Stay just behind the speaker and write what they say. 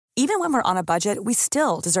Even when we're on a budget, we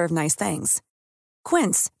still deserve nice things.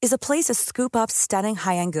 Quince is a place to scoop up stunning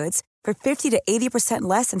high-end goods for 50 to 80%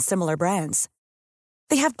 less than similar brands.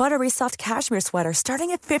 They have buttery soft cashmere sweaters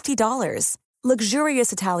starting at $50,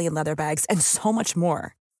 luxurious Italian leather bags, and so much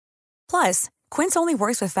more. Plus, Quince only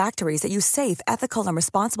works with factories that use safe, ethical, and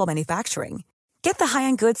responsible manufacturing. Get the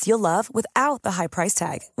high-end goods you'll love without the high price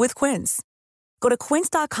tag with Quince. Go to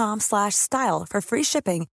quince.com/style for free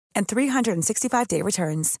shipping and 365-day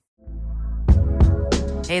returns.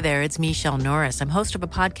 Hey there, it's Michelle Norris. I'm host of a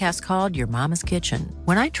podcast called Your Mama's Kitchen.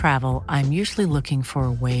 When I travel, I'm usually looking for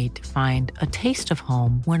a way to find a taste of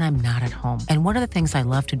home when I'm not at home. And one of the things I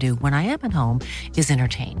love to do when I am at home is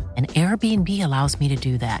entertain. And Airbnb allows me to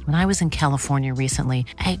do that. When I was in California recently,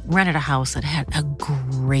 I rented a house that had a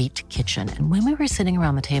great kitchen. And when we were sitting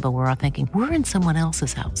around the table, we were all thinking, we're in someone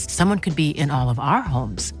else's house. Someone could be in all of our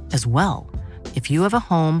homes as well. If you have a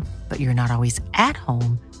home, but you're not always at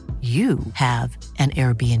home, you have an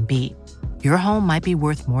Airbnb. Your home might be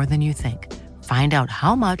worth more than you think. Find out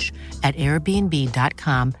how much at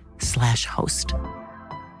airbnb.com/host.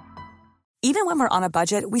 Even when we're on a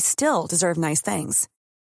budget, we still deserve nice things.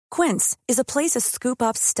 Quince is a place to scoop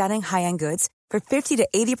up stunning high-end goods for 50 to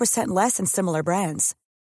 80% less than similar brands.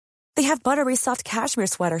 They have buttery soft cashmere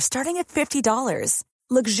sweaters starting at $50,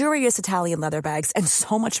 luxurious Italian leather bags, and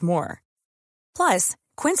so much more. Plus,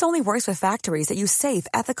 Quince only works with factories that use safe,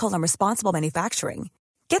 ethical, and responsible manufacturing.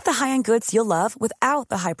 Get the high-end goods you'll love without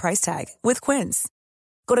the high price tag with Quince.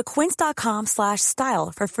 Go to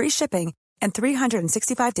quince.com/style for free shipping and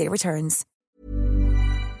 365-day returns.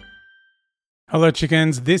 Hello,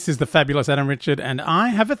 chickens. This is the fabulous Adam Richard, and I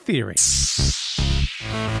have a theory.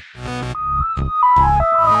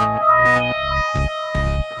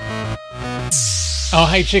 Oh,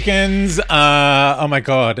 hey, chickens. Oh, my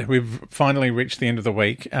God. We've finally reached the end of the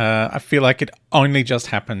week. I feel like it only just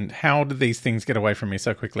happened. How did these things get away from me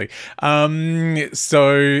so quickly?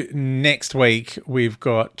 So next week, we've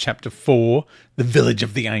got Chapter 4, The Village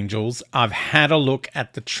of the Angels. I've had a look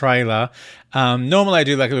at the trailer. Normally, I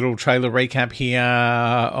do like a little trailer recap here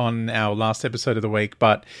on our last episode of the week,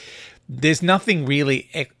 but there's nothing really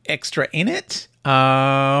extra in it.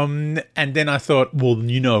 And then I thought, well,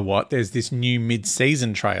 you know what? There's this new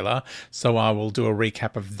mid-season trailer, so I will do a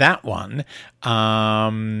recap of that one.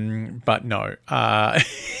 But no,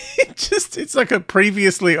 it's like a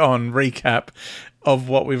previously on recap of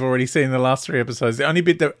what we've already seen in the last 3 episodes. The only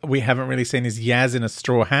bit that we haven't really seen is Yaz in a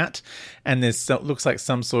straw hat, and looks like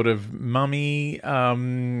some sort of mummy,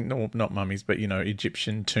 no, not mummies, but,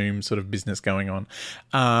 Egyptian tomb sort of business going on,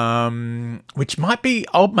 which might be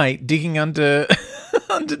old mate digging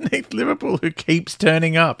underneath Liverpool, who keeps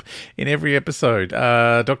turning up in every episode,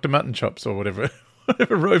 Dr. Mutton Chops or whatever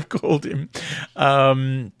Rove called him.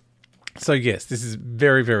 So yes, this is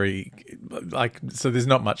very, very so there's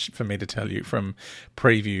not much for me to tell you from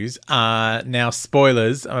previews. Now,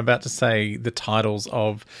 spoilers, I'm about to say the titles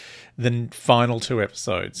of the final 2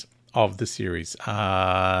 episodes of the series.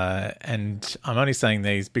 And I'm only saying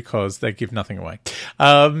these because they give nothing away.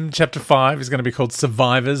 Chapter 5 is going to be called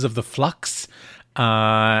Survivors of the Flux.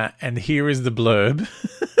 And here is the blurb.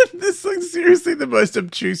 This is seriously the most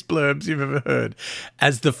obtuse blurbs you've ever heard.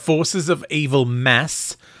 As the forces of evil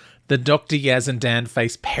mass, the Dr. Yaz and Dan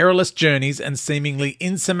face perilous journeys and seemingly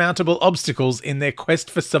insurmountable obstacles in their quest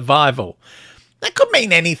for survival. That could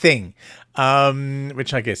mean anything,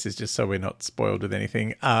 which I guess is just so we're not spoiled with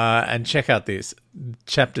anything. And check out this.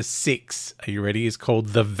 Chapter 6, are you ready, is called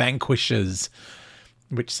The Vanquishers,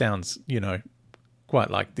 which sounds, quite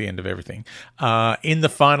like the end of everything. In the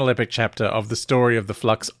final epic chapter of the story of the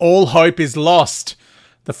Flux, all hope is lost.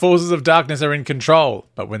 The forces of darkness are in control,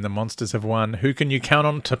 but when the monsters have won, who can you count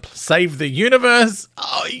on to save the universe?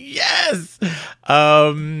 Oh, yes!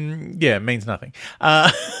 Yeah, it means nothing.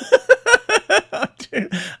 I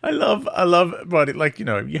love, writing,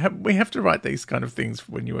 we have to write these kind of things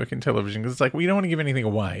when you work in television, because it's like, we don't want to give anything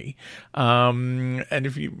away. And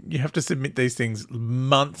if you have to submit these things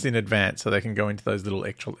months in advance so they can go into those little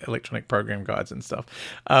electronic program guides and stuff.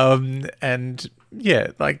 And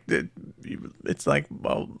yeah, it's like,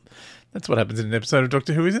 well, that's what happens in an episode of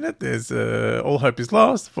Doctor Who, isn't it? There's all hope is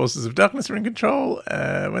lost, the forces of darkness are in control,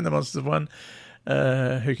 when the monsters have won,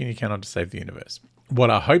 who can you count on to save the universe? What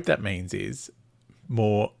I hope that means is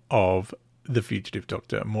more of the fugitive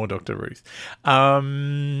Doctor, more Dr. Ruth.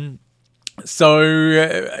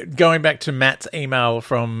 So going back to Matt's email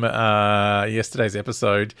from yesterday's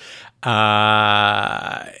episode,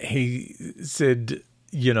 he said,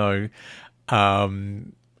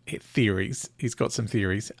 theories. He's got some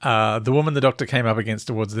theories. The woman the Doctor came up against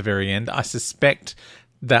towards the very end, I suspect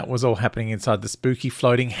that was all happening inside the spooky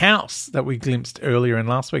floating house that we glimpsed earlier in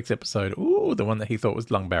last week's episode. Ooh, the one that he thought was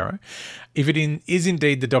Lungbarrow. If it is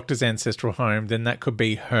indeed the Doctor's ancestral home, then that could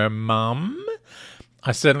be her mum.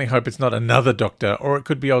 I certainly hope it's not another Doctor, or it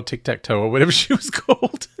could be old Tic-Tac-Toe or whatever she was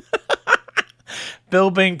called.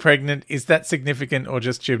 Belle being pregnant, is that significant or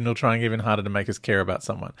just Chibnall trying even harder to make us care about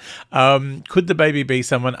someone? Could the baby be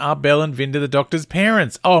someone? Are Belle and Vinda the Doctor's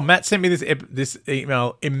parents? Oh, Matt sent me this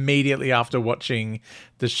email immediately after watching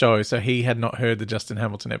the show, so he had not heard the Justin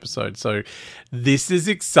Hamilton episode. So this is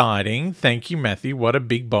exciting. Thank you, Matthew. What a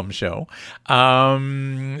big bombshell.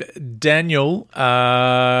 Daniel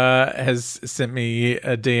has sent me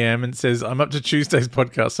a DM and says, I'm up to Tuesday's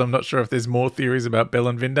podcast, so I'm not sure if there's more theories about Belle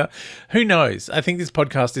and Vinda. Who knows? I think this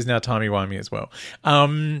podcast is now timey-wimey as well.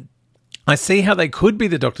 I see how they could be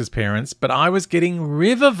the Doctor's parents, but I was getting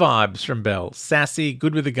River vibes from Belle. Sassy,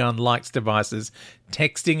 good with a gun, likes devices,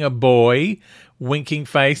 texting a boy, winking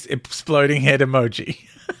face, exploding head emoji.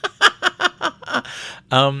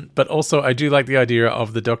 But also, I do like the idea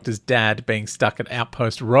of the Doctor's dad being stuck at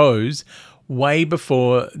Outpost Rose way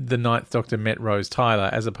before the Ninth Doctor met Rose Tyler,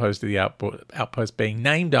 as opposed to the outpost being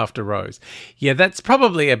named after Rose. Yeah, that's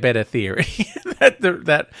probably a better theory.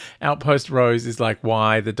 that Outpost Rose is like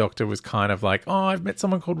why the Doctor was kind of like, oh, I've met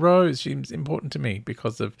someone called Rose. She's important to me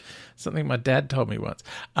because of something my dad told me once.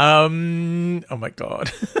 Oh my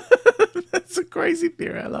God. That's a crazy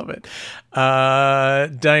theory. I love it.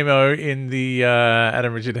 Damo in the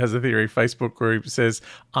Adam Richard Has a Theory Facebook group says,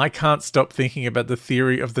 I can't stop thinking about the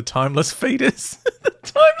theory of the timeless fetus. The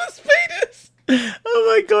timeless fetus.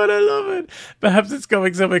 Oh my God, I love it. Perhaps it's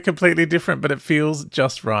going somewhere completely different, but it feels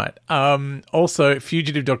just right. Also,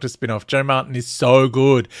 Fugitive Doctor spin-off. Jo Martin is so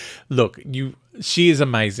good. Look, she is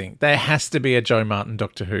amazing. There has to be a Jo Martin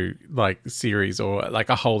Doctor Who series or like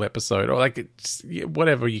a whole episode or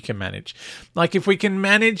whatever you can manage. Like if we can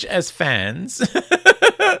manage as fans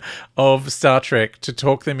of Star Trek to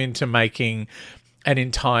talk them into making an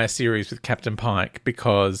entire series with Captain Pike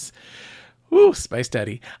because, Space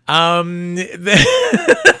Daddy. Then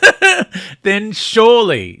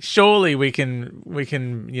surely we can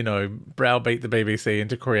browbeat the BBC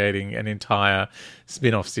into creating an entire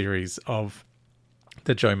spin-off series of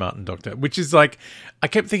the Jo Martin Doctor, which is like, I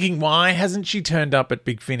kept thinking, why hasn't she turned up at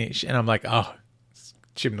Big Finish? And I'm like, oh,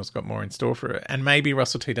 Chibnall's got more in store for her. And maybe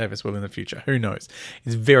Russell T Davies will in the future. Who knows?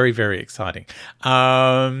 It's very, very exciting.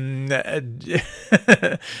 Jack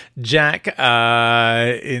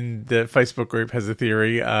in the Facebook group has a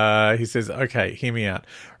theory. He says, okay, hear me out.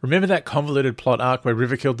 Remember that convoluted plot arc where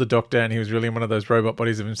River killed the Doctor and he was really in one of those robot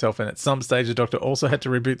bodies of himself, and at some stage the Doctor also had to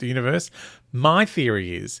reboot the universe? My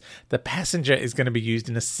theory is the Passenger is going to be used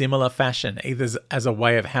in a similar fashion, either as a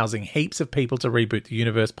way of housing heaps of people to reboot the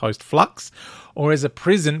universe post-Flux, or as a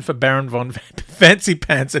prison for Baron Von Fancy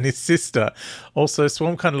Pants and his sister. Also,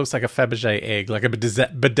 Swarm kind of looks like a Fabergé egg, like a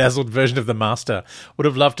bedazzled version of the Master. Would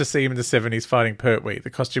have loved to see him in the 70s fighting Pertwee. The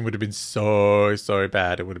costume would have been so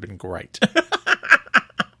bad. It would have been great.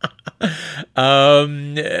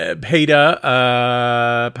 Peter,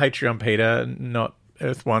 Patreon Peter, not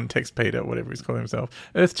Earth 1 Text Peter, whatever he's calling himself,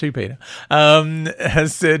 Earth 2 Peter,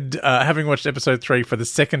 has said, having watched episode 3 for the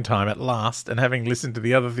second time at last and having listened to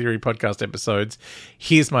the other Theory podcast episodes,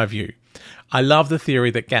 here's my view. I love the theory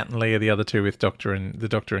that Gat and Lee are the other two with the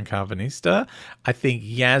Doctor and Carvanista. I think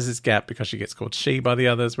Yaz is Gat because she gets called she by the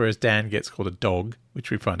others, whereas Dan gets called a dog, which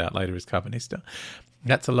we find out later is Carvanista.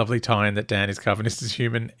 That's a lovely tie-in that Dan is Carvanista's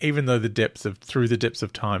human, even though through the depths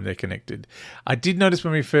of time they're connected. I did notice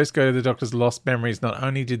when we first go to the Doctor's lost memories, not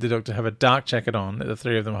only did the Doctor have a dark jacket on, the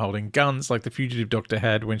three of them holding guns like the fugitive Doctor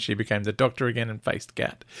had when she became the Doctor again and faced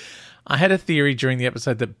Gat. I had a theory during the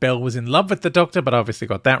episode that Belle was in love with the Doctor, but I obviously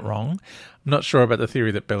got that wrong. I'm not sure about the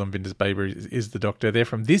theory that Belle and Vinda's baby is the Doctor. They're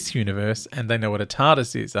from this universe, and they know what a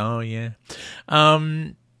TARDIS is. Oh, yeah.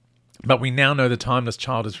 But we now know the Timeless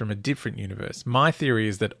Child is from a different universe. My theory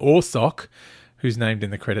is that Orsok, who's named in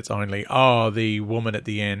the credits only, the woman at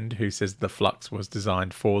the end who says the Flux was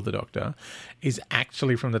designed for the Doctor, is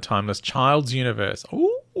actually from the Timeless Child's universe. Ooh.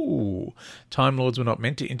 Time Lords were not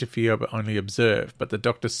meant to interfere but only observe, but the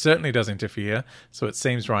Doctor certainly does interfere, so it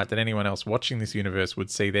seems right that anyone else watching this universe would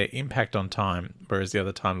see their impact on time, whereas the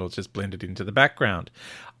other Time Lords just blended into the background.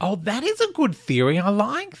 Oh, that is a good theory. I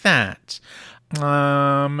like that.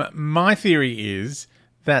 My theory is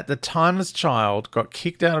that the Timeless Child got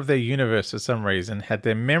kicked out of their universe for some reason, had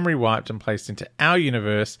their memory wiped and placed into our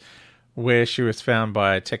universe, where she was found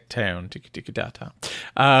by Tecteun, Tiki-Tiki-Data.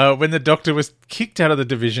 When the Doctor was kicked out of the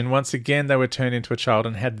division, once again they were turned into a child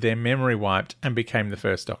and had their memory wiped and became the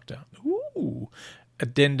first Doctor. Ooh.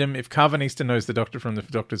 Addendum: if Carvanista knows the Doctor from the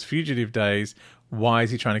Doctor's fugitive days, why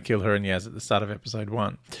is he trying to kill her and Yaz at the start of episode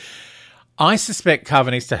 1? I suspect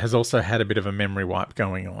Carvanista has also had a bit of a memory wipe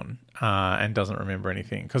going on and doesn't remember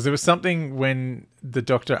anything. Because there was something when the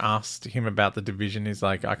Doctor asked him about the division, he's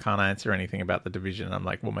like, I can't answer anything about the division. And I'm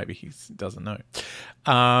like, well, maybe he doesn't know.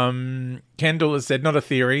 Kendall has said, not a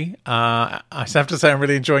theory. I have to say I'm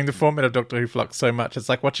really enjoying the format of Doctor Who Flux so much. It's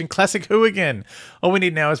like watching classic Who again. All we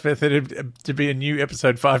need now is for there to be a new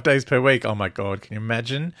episode 5 days per week. Oh my God, can you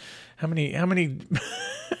imagine? How many how many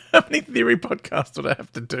theory podcasts would I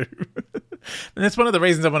have to do? And that's one of the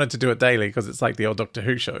reasons I wanted to do it daily, because it's like the old Doctor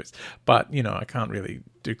Who shows. But, you know, I can't really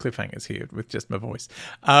do cliffhangers here with just my voice.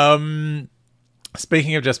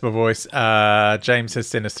 Speaking of just my voice, James has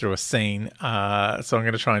sent us through a scene. So I'm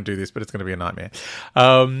going to try and do this, but it's going to be a nightmare.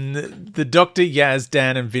 The Doctor, Yaz,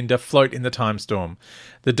 Dan and Vinda float in the time storm.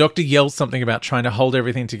 The Doctor yells something about trying to hold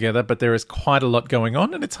everything together, but there is quite a lot going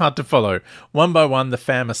on and it's hard to follow. One by one, the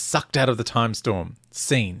fam are sucked out of the time storm.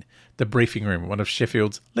 Scene: the briefing room, one of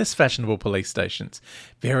Sheffield's less fashionable police stations.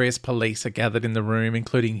 Various police are gathered in the room,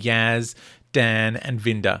 including Yaz, Dan and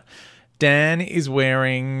Vinda. Dan is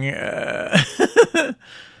wearing a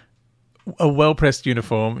well-pressed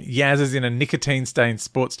uniform. Yaz is in a nicotine-stained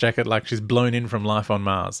sports jacket like she's blown in from life on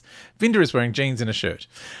Mars. Vinda is wearing jeans and a shirt.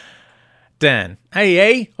 Dan: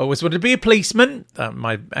 hey, always wanted to be a policeman.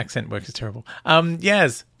 My accent work is terrible.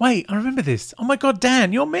 Yaz: wait, I remember this. Oh my God,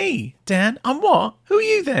 Dan, you're me. Dan: I'm what? Who are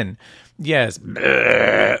you then? Yaz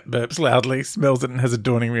burps loudly, smells it and has a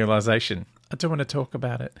dawning realisation. I don't want to talk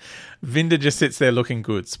about it. Vinda just sits there looking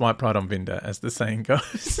good. Swipe right on Vinda, as the saying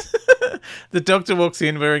goes. The Doctor walks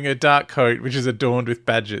in wearing her dark coat, which is adorned with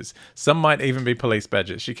badges. Some might even be police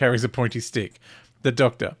badges. She carries a pointy stick. The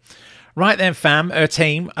Doctor: right then, fam,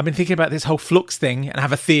 team, I've been thinking about this whole Flux thing and I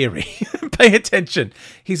have a theory. Pay attention.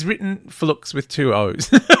 He's written Flux with 2 O's.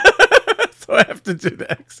 So I have to do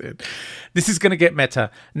the accent. This is going to get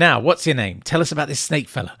meta. Now, what's your name? Tell us about this snake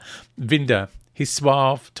fella. Vinda: he's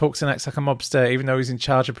suave, talks and acts like a mobster, even though he's in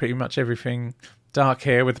charge of pretty much everything. Dark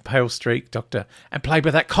hair with a pale streak. Doctor: and played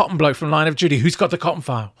with that cotton bloke from Line of Duty. Who's got the cotton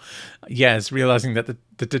file? Yaz, realising that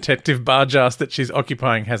the detective barge ass that she's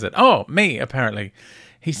occupying has it. Oh, me, apparently.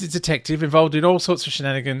 He's a detective involved in all sorts of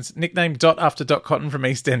shenanigans, nicknamed Dot after Dot Cotton from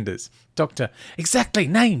EastEnders. Doctor: exactly,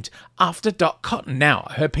 named after Dot Cotton. Now,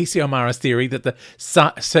 I heard PC O'Mara's theory that the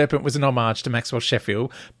serpent was an homage to Maxwell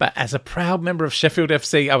Sheffield, but as a proud member of Sheffield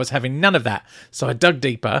FC, I was having none of that. So I dug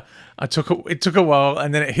deeper. It took a while,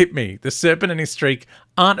 and then it hit me. The serpent and his streak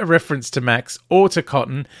aren't a reference to Max or to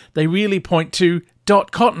Cotton. They really point to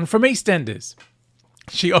Dot Cotton from EastEnders.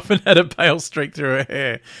 She often had a pale streak through her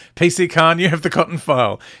hair. PC Khan, you have the cotton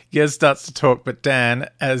file. Yaz starts to talk, but Dan,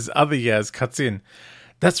 as other Yaz, cuts in.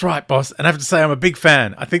 That's right, boss. And I have to say I'm a big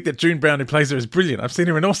fan. I think that June Brown, who plays her, is brilliant. I've seen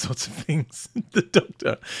her in all sorts of things. The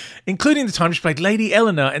Doctor. Including the time she played Lady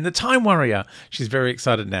Eleanor in The Time Warrior. She's very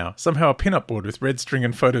excited now. Somehow a pin-up board with red string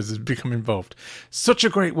and photos has become involved. Such a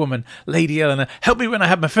great woman. Lady Eleanor. Help me when I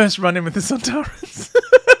have my first run-in with the Sontarans.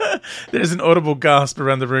 There's an audible gasp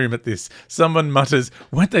around the room at this. Someone mutters,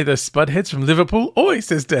 weren't they those spudheads from Liverpool? Oi,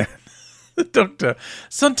 says Dan. The Doctor.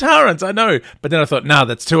 Sontarans, I know. But then I thought, nah,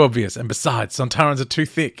 that's too obvious. And besides, Sontarans are too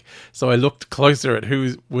thick. So I looked closer at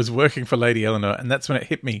who was working for Lady Eleanor, and that's when it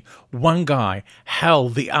hit me. One guy, Hal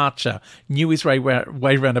the Archer, knew his way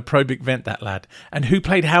around a pro-big vent, that lad. And who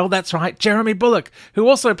played Hal? That's right, Jeremy Bulloch, who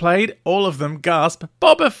also played, all of them, gasp,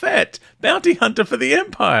 Boba Fett, bounty hunter for the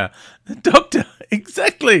Empire. The Doctor,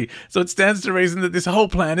 exactly. So it stands to reason that this whole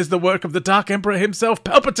plan is the work of the Dark Emperor himself,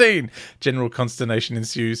 Palpatine. General consternation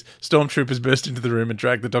ensues. Stormtroopers burst into the room and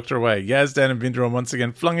drag the Doctor away. Yaz, Dan and Vinda are once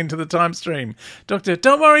again flung into the time stream. Doctor: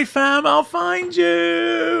 don't worry, fam, I'll find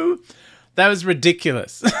you. That was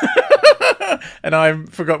ridiculous. And I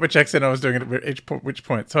forgot which accent I was doing at which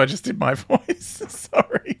point, so I just did my voice.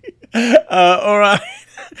 Sorry. All right.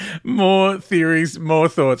 More theories, more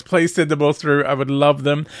thoughts. Please send them all through. I would love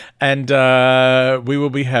them. And we will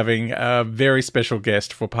be having a very special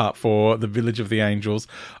guest for part 4, The Village of the Angels,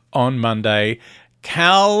 on Monday.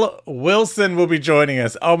 Cal Wilson will be joining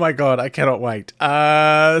us. Oh my God, I cannot wait.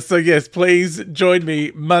 So yes, please join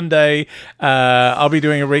me Monday. I'll be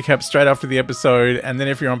doing a recap straight after the episode. And then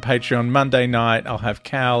if you're on Patreon, Monday night, I'll have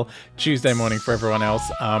Cal. Tuesday morning for everyone else.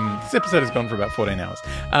 This episode has gone for about 14 hours.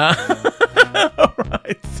 All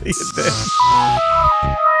right, see you then.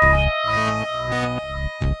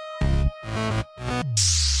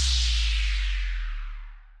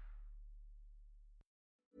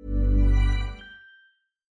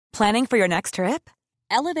 Planning for your next trip?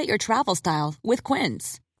 Elevate your travel style with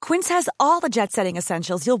Quince. Quince has all the jet-setting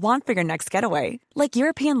essentials you'll want for your next getaway, like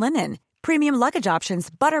European linen, premium luggage options,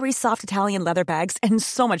 buttery soft Italian leather bags, and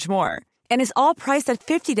so much more. And is all priced at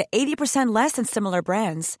 50 to 80% less than similar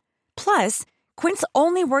brands. Plus, Quince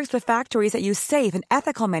only works with factories that use safe and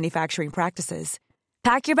ethical manufacturing practices.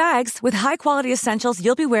 Pack your bags with high-quality essentials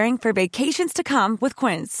you'll be wearing for vacations to come with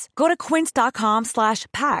Quince. Go to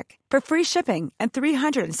quince.com/pack for free shipping and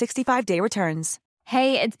 365-day returns.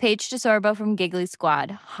 Hey, it's Paige DeSorbo from Giggly Squad.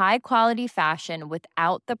 High quality fashion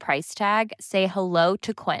without the price tag. Say hello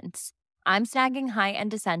to Quince. I'm snagging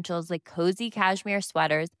high-end essentials like cozy cashmere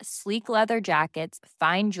sweaters, sleek leather jackets,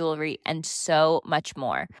 fine jewelry, and so much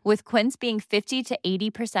more. With Quince being 50 to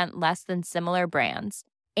 80% less than similar brands.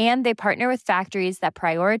 And they partner with factories that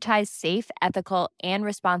prioritize safe, ethical, and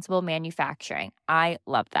responsible manufacturing. I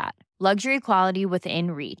love that. Luxury quality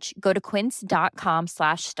within reach. Go to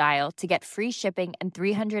quince.com/style to get free shipping and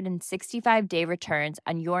 365-day returns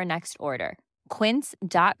on your next order.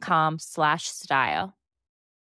 Quince.com/style.